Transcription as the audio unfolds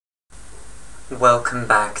Welcome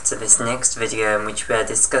back to this next video in which we are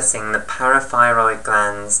discussing the parathyroid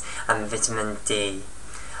glands and vitamin D.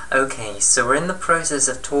 Okay, so we're in the process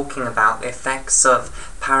of talking about the effects of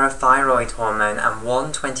parathyroid hormone and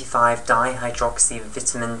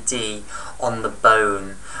 1,25-dihydroxyvitamin D on the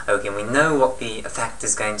bone. Okay, we know what the effect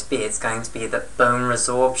is going to be. It's going to be that bone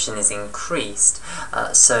resorption is increased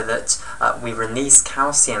so that we release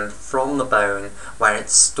calcium from the bone where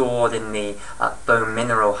it's stored in the bone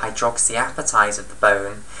mineral hydroxyapatite of the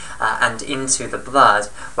bone and into the blood,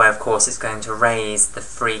 where of course it's going to raise the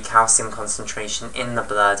free calcium concentration in the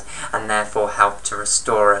blood and therefore help to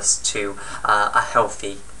restore us to a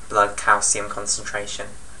healthy blood calcium concentration.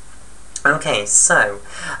 Okay, so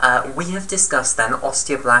we have discussed then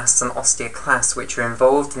osteoblasts and osteoclasts, which are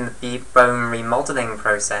involved in the bone remodeling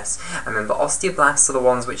process. Remember, osteoblasts are the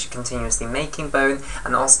ones which are continuously making bone,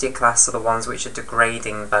 and osteoclasts are the ones which are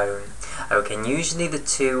degrading bone. Okay, and usually the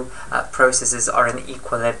two processes are in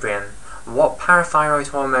equilibrium. What parathyroid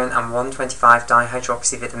hormone and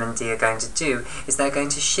 1,25-dihydroxyvitamin D are going to do is they're going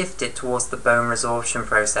to shift it towards the bone resorption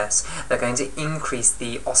process. They're going to increase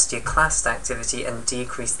the osteoclast activity and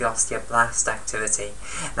decrease the osteoblast activity.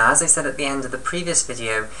 Now, as I said at the end of the previous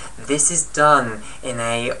video, this is done in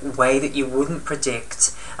a way that you wouldn't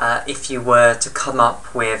predict if you were to come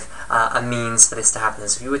up with a means for this to happen.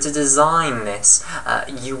 So if you were to design this,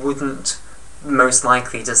 you wouldn't most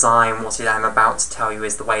likely design what I'm about to tell you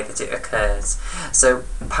is the way that it occurs. So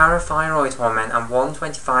parathyroid hormone and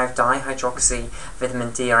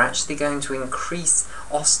 1,25-dihydroxyvitamin D are actually going to increase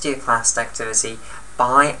osteoclast activity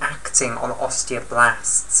by acting on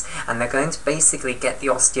osteoblasts, and they're going to basically get the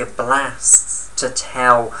osteoblasts to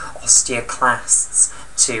tell osteoclasts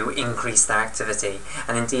to increase their activity.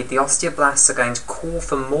 And indeed, the osteoblasts are going to call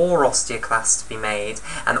for more osteoclasts to be made,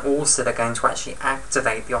 and also they're going to actually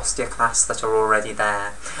activate the osteoclasts that are already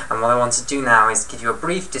there. And what I want to do now is give you a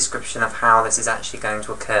brief description of how this is actually going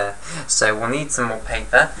to occur. So we'll need some more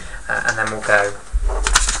paper, and then we'll go.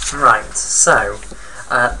 Right, so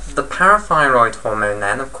the parathyroid hormone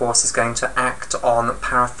then, of course, is going to act on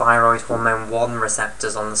parathyroid hormone 1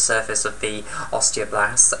 receptors on the surface of the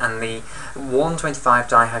osteoblasts, and the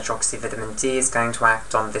 1,25-dihydroxyvitamin D is going to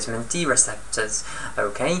act on vitamin D receptors.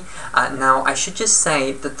 Okay, now I should just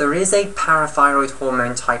say that there is a parathyroid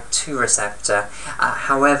hormone type 2 receptor,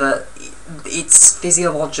 however, its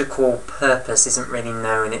physiological purpose isn't really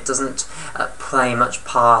known. It doesn't play much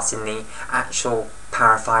part in the actual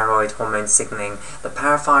parathyroid hormone signaling. The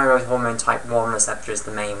parathyroid hormone type 1 receptor is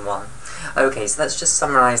the main one. Okay, so let's just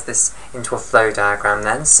summarize this into a flow diagram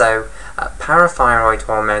then. So parathyroid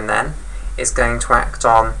hormone then is going to act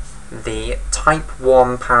on the type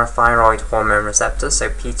 1 parathyroid hormone receptor, so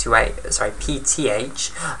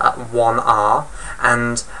PTH1R,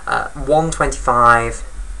 and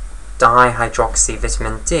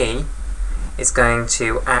 1,25-dihydroxyvitamin D is going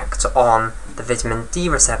to act on the vitamin D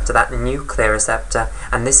receptor, that nuclear receptor,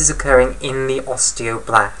 and this is occurring in the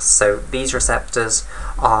osteoblast. So these receptors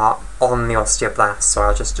are on the osteoblast. So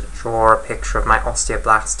I'll just draw a picture of my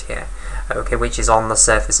osteoblast here, okay, which is on the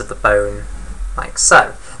surface of the bone, like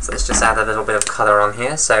so. So let's just add a little bit of colour on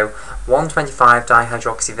here. So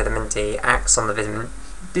 1,25-dihydroxyvitamin D acts on the vitamin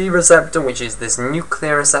D receptor, which is this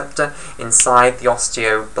nuclear receptor inside the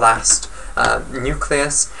osteoblast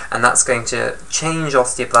nucleus, and that's going to change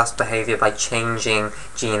osteoblast behaviour by changing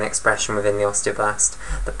gene expression within the osteoblast.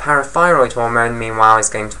 The parathyroid hormone, meanwhile, is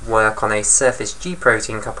going to work on a surface G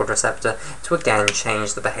protein coupled receptor to again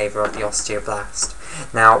change the behaviour of the osteoblast.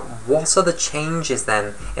 Now, what are the changes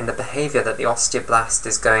then in the behaviour that the osteoblast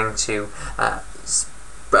is going to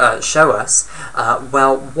show us?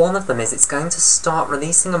 Well, one of them is it's going to start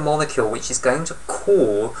releasing a molecule which is going to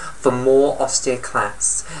call for more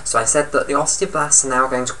osteoclasts. So I said that the osteoblasts are now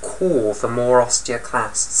going to call for more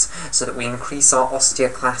osteoclasts so that we increase our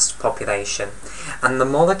osteoclast population. And the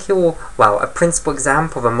molecule, well, a principal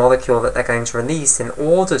example of a molecule that they're going to release in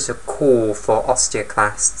order to call for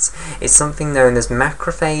osteoclasts is something known as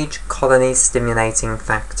macrophage colony stimulating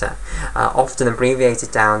factor, often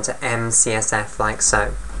abbreviated down to MCSF, like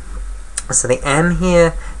so. So the M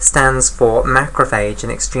here stands for macrophage,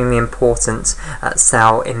 an extremely important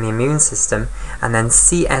cell in the immune system, and then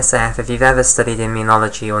CSF, if you've ever studied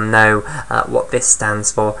immunology, you'll know what this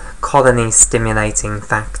stands for, colony stimulating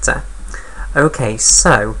factor. Okay,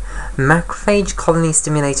 so macrophage colony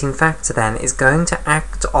stimulating factor then is going to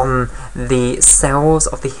act on the cells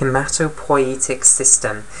of the hematopoietic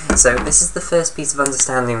system. So this is the first piece of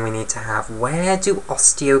understanding we need to have. Where do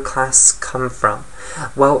osteoclasts come from?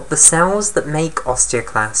 Well, the cells that make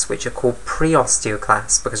osteoclasts, which are called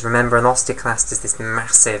pre-osteoclasts, because remember an osteoclast is this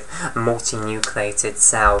massive multinucleated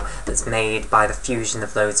cell that's made by the fusion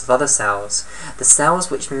of loads of other cells. The cells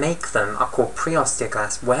which make them are called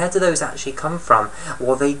pre-osteoclasts. Where do those actually come from?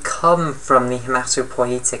 Well, they come from the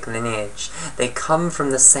hematopoietic lineage. They come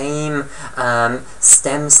from the same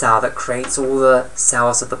stem cell that creates all the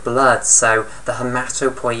cells of the blood, so the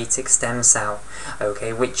hematopoietic stem cell,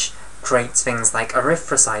 okay, which creates things like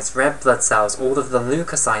erythrocytes, red blood cells, all of the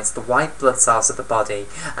leukocytes, the white blood cells of the body,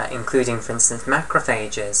 including, for instance,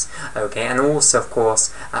 macrophages, okay, and also, of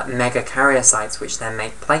course, megakaryocytes, which then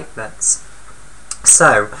make platelets.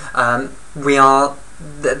 So,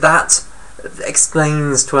 that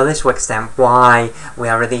explains to a little extent why we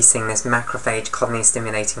are releasing this macrophage colony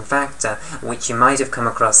stimulating factor, which you might have come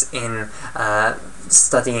across in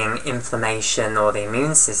studying inflammation or the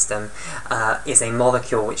immune system, is a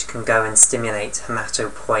molecule which can go and stimulate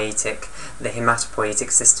the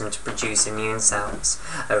hematopoietic system to produce immune cells.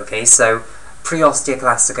 Okay, so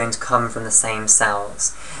pre-osteoclasts are going to come from the same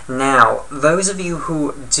cells. Now, those of you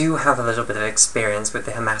who do have a little bit of experience with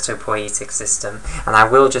the hematopoietic system, and I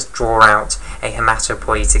will just draw out a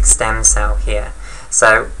hematopoietic stem cell here.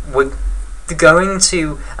 So we're going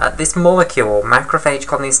to this molecule, macrophage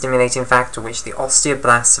colony stimulating factor, which the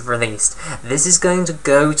osteoblasts have released. This is going to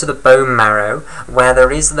go to the bone marrow, where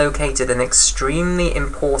there is located an extremely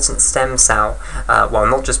important stem cell, well,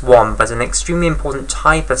 not just one, but an extremely important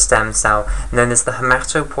type of stem cell known as the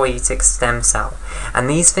hematopoietic stem cell. And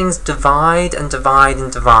these things divide and divide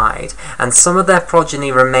and divide, and some of their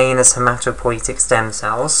progeny remain as hematopoietic stem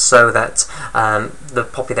cells, so that the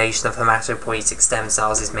population of hematopoietic stem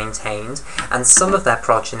cells is maintained, and some of their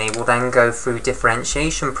progeny will then go through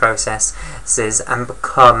differentiation processes and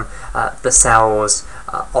become the cells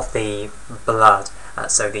of the blood.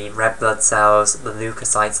 So the red blood cells, the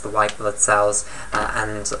leukocytes, the white blood cells,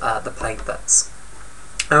 and the platelets.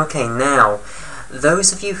 Okay, now,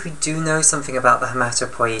 those of you who do know something about the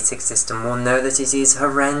hematopoietic system will know that it is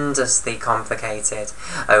horrendously complicated.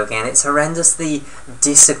 Okay, and it's horrendously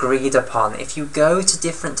disagreed upon. If you go to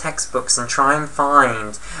different textbooks and try and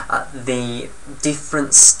find the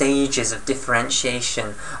different stages of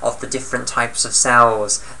differentiation of the different types of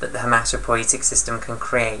cells that the hematopoietic system can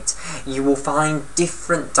create, you will find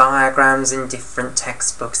different diagrams in different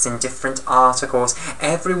textbooks, in different articles.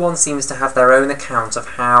 Everyone seems to have their own account of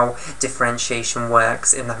how differentiation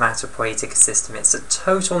works in the hematopoietic system. It's a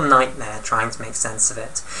total nightmare trying to make sense of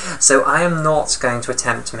it. So I am not going to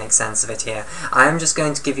attempt to make sense of it here. I am just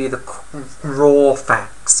going to give you the raw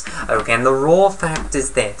facts. Okay, and the raw fact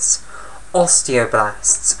is this.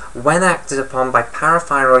 Osteoblasts, when acted upon by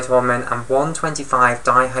parathyroid hormone and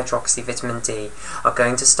 1,25-dihydroxyvitamin D, are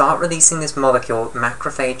going to start releasing this molecule,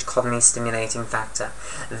 macrophage colony stimulating factor.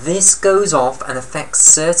 This goes off and affects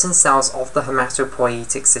certain cells of the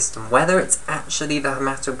hematopoietic system, whether it's actually the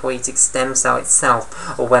hematopoietic stem cell itself,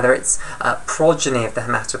 or whether it's progeny of the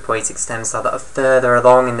hematopoietic stem cell that are further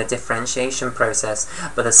along in the differentiation process,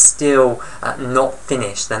 but are still not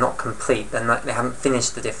finished. They're not complete. They haven't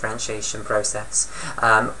finished the differentiation process.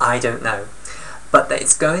 I don't know, but that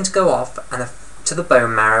it's going to go off and to the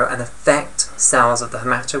bone marrow and affect cells of the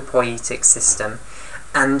hematopoietic system,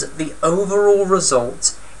 and the overall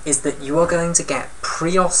result is that you are going to get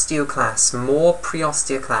pre-osteoclasts, more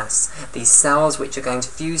pre-osteoclasts, these cells which are going to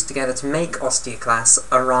fuse together to make osteoclasts,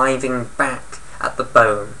 arriving back at the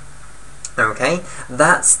bone. Okay,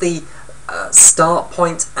 that's the start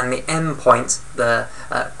point and the end point, the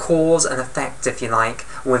cause and effect, if you like,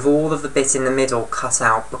 with all of the bit in the middle cut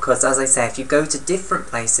out, because, as I say, if you go to different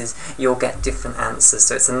places, you'll get different answers,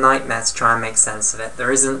 so it's a nightmare to try and make sense of it.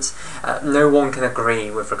 There isn't, no one can agree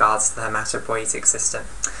with regards to the hematopoietic system.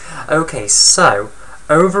 Okay, so,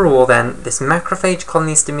 overall then, this macrophage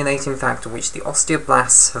colony stimulating factor, which the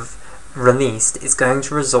osteoblasts have released, is going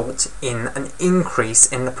to result in an increase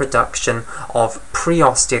in the production of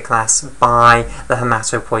pre-osteoclasts by the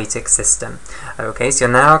hematopoietic system. Okay, so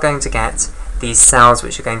you're now going to get these cells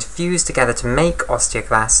which are going to fuse together to make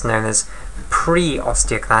osteoclasts, known as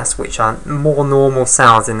pre-osteoclasts, which are more normal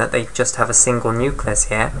cells in that they just have a single nucleus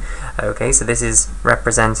here. Okay, so this is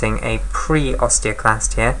representing a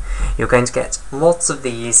pre-osteoclast here. You're going to get lots of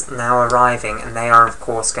these now arriving, and they are of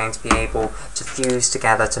course going to be able to fuse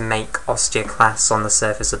together to make osteoclasts on the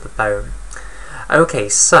surface of the bone. Okay,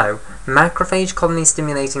 so macrophage colony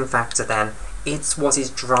stimulating factor then, it's what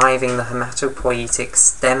is driving the hematopoietic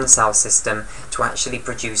stem cell system to actually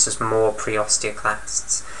produce us more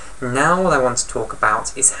pre-osteoclasts. Now what I want to talk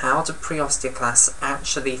about is how do pre-osteoclasts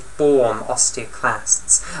actually form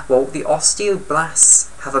osteoclasts? Well, the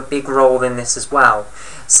osteoblasts have a big role in this as well.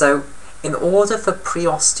 So in order for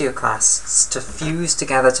pre-osteoclasts to fuse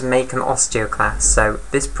together to make an osteoclast, so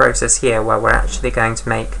this process here where we're actually going to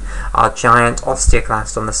make our giant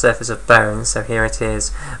osteoclast on the surface of bone, so here it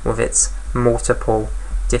is with its multiple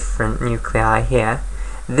different nuclei here,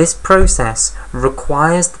 this process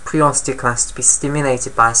requires the pre-osteoclast to be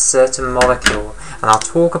stimulated by a certain molecule, and I'll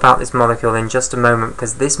talk about this molecule in just a moment,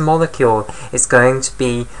 because this molecule is going to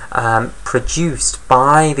be produced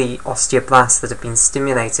by the osteoblasts that have been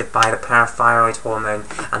stimulated by the parathyroid hormone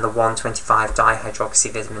and the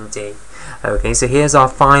 1,25-dihydroxyvitamin D. Okay, so here's our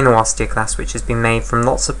final osteoclast, which has been made from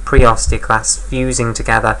lots of pre-osteoclasts fusing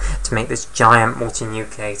together to make this giant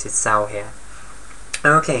multinucleated cell here.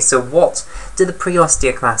 Okay, so what do the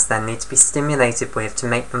pre-osteoclasts then need to be stimulated with to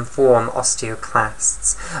make them form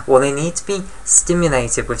osteoclasts? Well, they need to be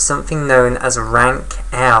stimulated with something known as rank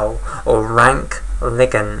L, or rank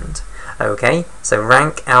ligand. Okay, so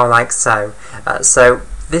rank L like so. So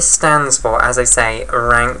this stands for, as I say,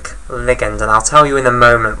 rank ligand, and I'll tell you in a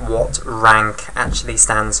moment what rank actually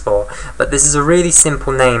stands for. But this is a really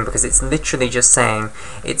simple name because it's literally just saying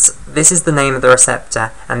this is the name of the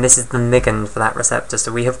receptor and this is the ligand for that receptor.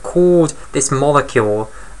 So we have called this molecule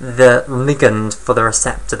the ligand for the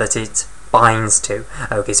receptor that it binds to.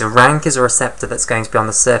 Okay, so rank is a receptor that's going to be on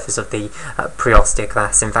the surface of the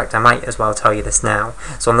pre-osteoclasts. In fact, I might as well tell you this now.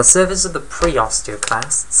 So on the surface of the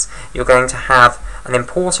pre-osteoclasts, you're going to have an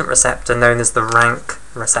important receptor known as the rank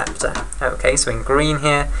receptor. Okay, so in green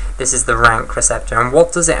here, this is the rank receptor. And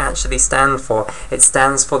what does it actually stand for? It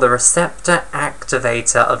stands for the Receptor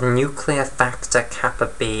Activator of Nuclear Factor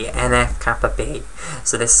Kappa B, NF Kappa B.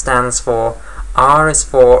 So this stands for, R is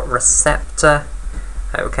for receptor,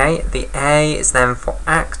 okay, the A is then for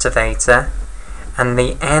activator, and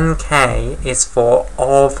the NK is for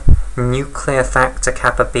of nuclear factor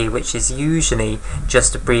kappa B, which is usually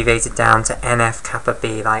just abbreviated down to NF kappa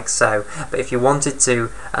B, like so. But if you wanted to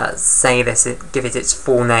say this, give it its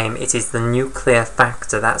full name, it is the nuclear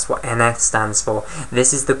factor. That's what NF stands for.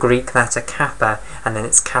 This is the Greek letter kappa, and then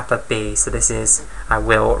it's kappa B. So this is, I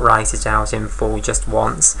will write it out in full just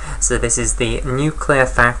once. So this is the nuclear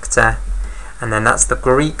factor, and then that's the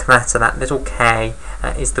Greek letter, that little K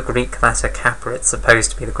is the Greek letter kappa. It's supposed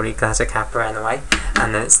to be the Greek letter kappa anyway.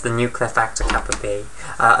 And then it's the nuclear factor kappa B,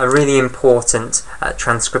 a really important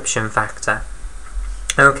transcription factor.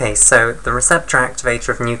 Okay, so the receptor activator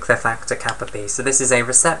of nuclear factor kappa B. So this is a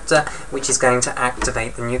receptor which is going to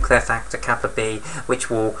activate the nuclear factor kappa B, which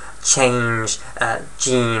will change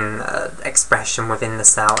gene expression within the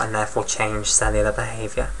cell and therefore change cellular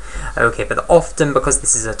behavior. Okay, but often, because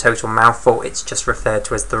this is a total mouthful, it's just referred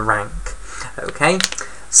to as the rank. Okay,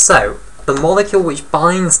 so the molecule which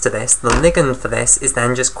binds to this, the ligand for this, is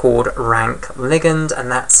then just called rank ligand,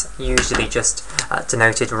 and that's usually just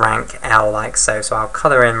denoted rank L, like so. So I'll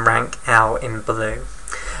colour in rank L in blue.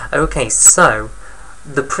 Okay, so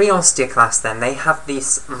the pre-osteoclasts then, they have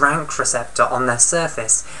this rank receptor on their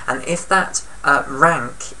surface, and if that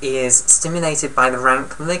rank is stimulated by the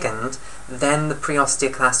rank ligand, then the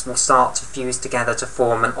pre-osteoclast will start to fuse together to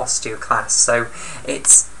form an osteoclast. So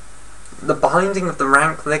it's the binding of the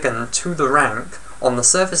rank ligand to the rank on the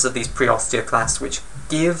surface of these pre-osteoclasts which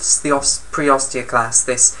gives the pre-osteoclasts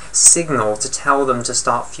this signal to tell them to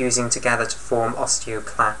start fusing together to form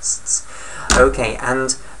osteoclasts. Okay,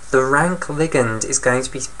 and the rank ligand is going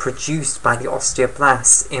to be produced by the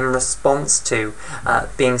osteoblasts in response to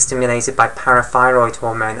being stimulated by parathyroid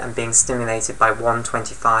hormone and being stimulated by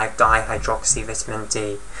 1,25-dihydroxyvitamin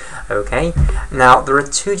D. Okay, now there are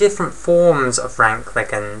two different forms of rank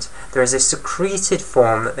ligand. There is a secreted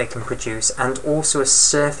form that they can produce and also a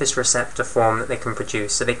surface receptor form that they can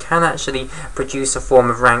produce. So they can actually produce a form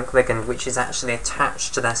of rank ligand which is actually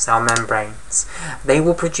attached to their cell membranes. They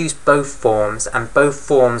will produce both forms, and both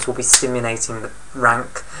forms will be stimulating the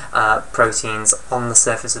rank proteins on the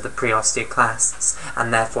surface of the pre-osteoclasts,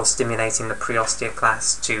 and therefore stimulating the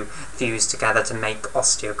pre-osteoclasts to fuse together to make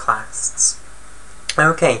osteoclasts.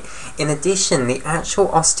 Okay, in addition, the actual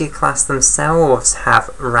osteoclasts themselves have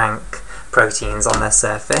rank proteins on their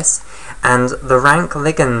surface, and the rank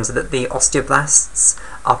ligand that the osteoblasts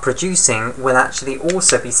are producing will actually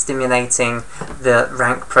also be stimulating the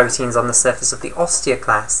rank proteins on the surface of the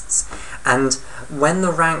osteoclasts. And when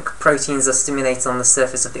the rank proteins are stimulated on the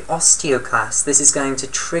surface of the osteoclast, this is going to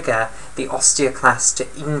trigger the osteoclasts to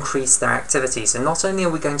increase their activity. So not only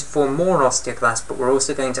are we going to form more osteoclasts, but we're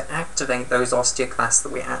also going to activate those osteoclasts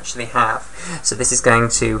that we actually have. So this is going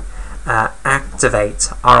to activate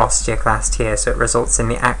our osteoclast here, so it results in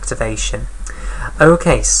the activation.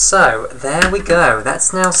 Okay, so there we go.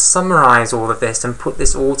 Let's now summarize all of this and put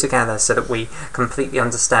this all together so that we completely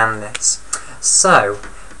understand this. So,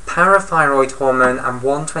 parathyroid hormone and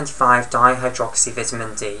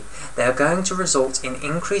 1,25-dihydroxyvitamin D, they are going to result in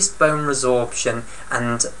increased bone resorption,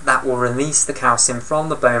 and that will release the calcium from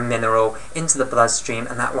the bone mineral into the bloodstream,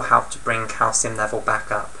 and that will help to bring calcium level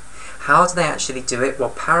back up. How do they actually do it? Well,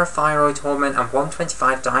 parathyroid hormone and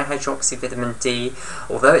 1,25-dihydroxyvitamin D,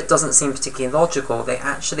 although it doesn't seem particularly logical, they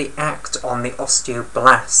actually act on the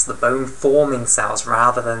osteoblasts, the bone-forming cells,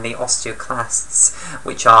 rather than the osteoclasts,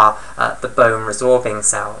 which are the bone-resorbing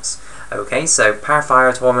cells. Okay, so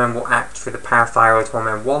parathyroid hormone will act through the parathyroid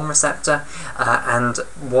hormone 1 receptor, and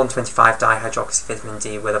 1,25-dihydroxyvitamin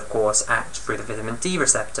D will, of course, act through the vitamin D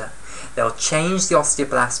receptor. They'll change the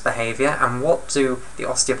osteoblast behavior, and what do the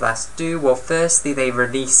osteoblasts do? Well, firstly, they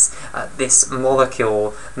release this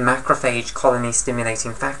molecule, macrophage colony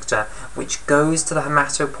stimulating factor, which goes to the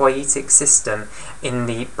hematopoietic system in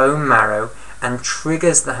the bone marrow and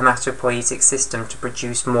triggers the hematopoietic system to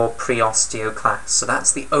produce more pre-osteoclasts. So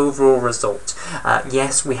that's the overall result.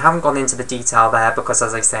 Yes, we haven't gone into the detail there because,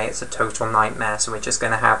 as I say, it's a total nightmare, so we're just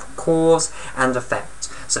going to have cause and effect.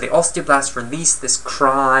 So the osteoblasts release this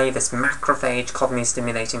cry, this macrophage colony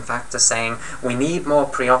stimulating factor, saying we need more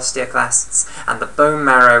pre-osteoclasts, and the bone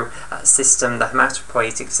marrow system, the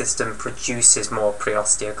hematopoietic system, produces more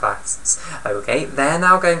pre-osteoclasts. Okay, they're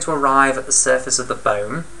now going to arrive at the surface of the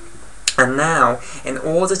bone. And now, in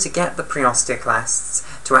order to get the pre-osteoclasts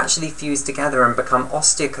to actually fuse together and become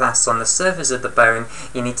osteoclasts on the surface of the bone,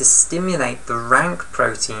 you need to stimulate the rank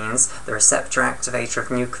proteins, the receptor activator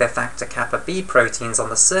of nuclear factor kappa B proteins on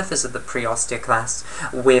the surface of the pre-osteoclast,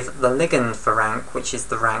 with the ligand for rank, which is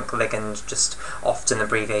the rank ligand, just often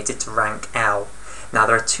abbreviated to rank L. Now,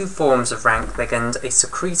 there are two forms of rank ligand, a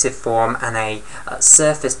secreted form and a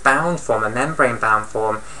surface-bound form, a membrane-bound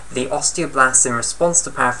form. The osteoblasts, in response to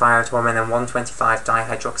parathyroid hormone and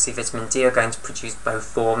 1,25-dihydroxyvitamin D, are going to produce both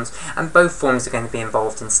forms, and both forms are going to be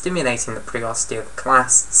involved in stimulating the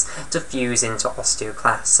pre-osteoclasts to fuse into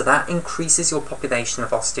osteoclasts. So that increases your population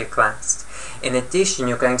of osteoclasts. In addition,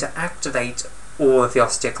 you're going to activate all of the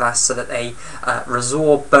osteoclasts so that they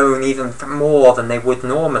resorb bone even more than they would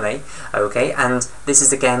normally, okay, and this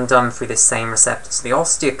is again done through this same receptor. So the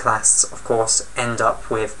osteoclasts, of course, end up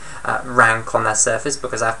with rank on their surface,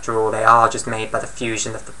 because after all they are just made by the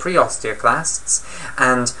fusion of the pre-osteoclasts,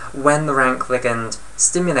 and when the rank ligand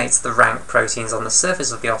stimulates the rank proteins on the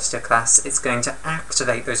surface of the osteoclasts, it's going to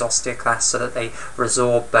activate those osteoclasts so that they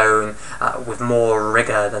resorb bone with more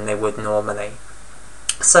rigour than they would normally.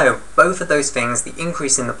 So, both of those things, the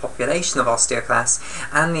increase in the population of osteoclasts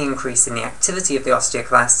and the increase in the activity of the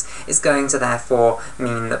osteoclasts, is going to therefore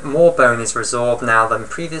mean that more bone is resorbed now than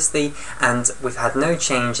previously, and we've had no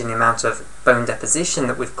change in the amount of bone deposition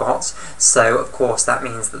that we've got, so of course that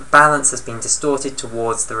means that the balance has been distorted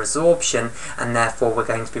towards the resorption, and therefore we're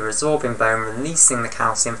going to be resorbing bone, releasing the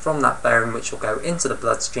calcium from that bone, which will go into the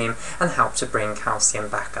bloodstream and help to bring calcium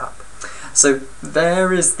back up. So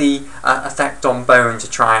there is the effect on bone to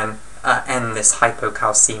try and end this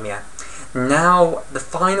hypocalcaemia. Now, the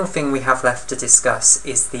final thing we have left to discuss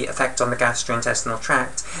is the effect on the gastrointestinal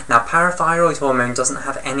tract. Now, parathyroid hormone doesn't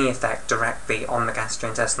have any effect directly on the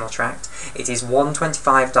gastrointestinal tract. It is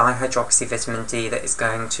 1,25-dihydroxyvitamin D that is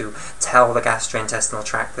going to tell the gastrointestinal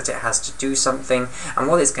tract that it has to do something, and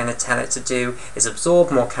what it's going to tell it to do is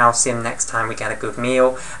absorb more calcium next time we get a good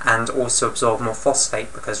meal, and also absorb more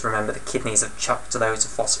phosphate, because remember, the kidneys have chucked loads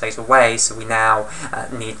of phosphate away, so we now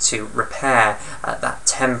need to repair that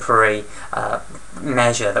temporary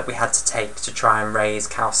measure that we had to take to try and raise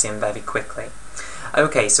calcium very quickly.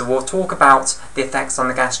 Okay, so we'll talk about the effects on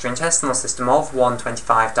the gastrointestinal system of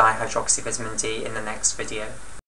 1,25-dihydroxyvitamin D in the next video.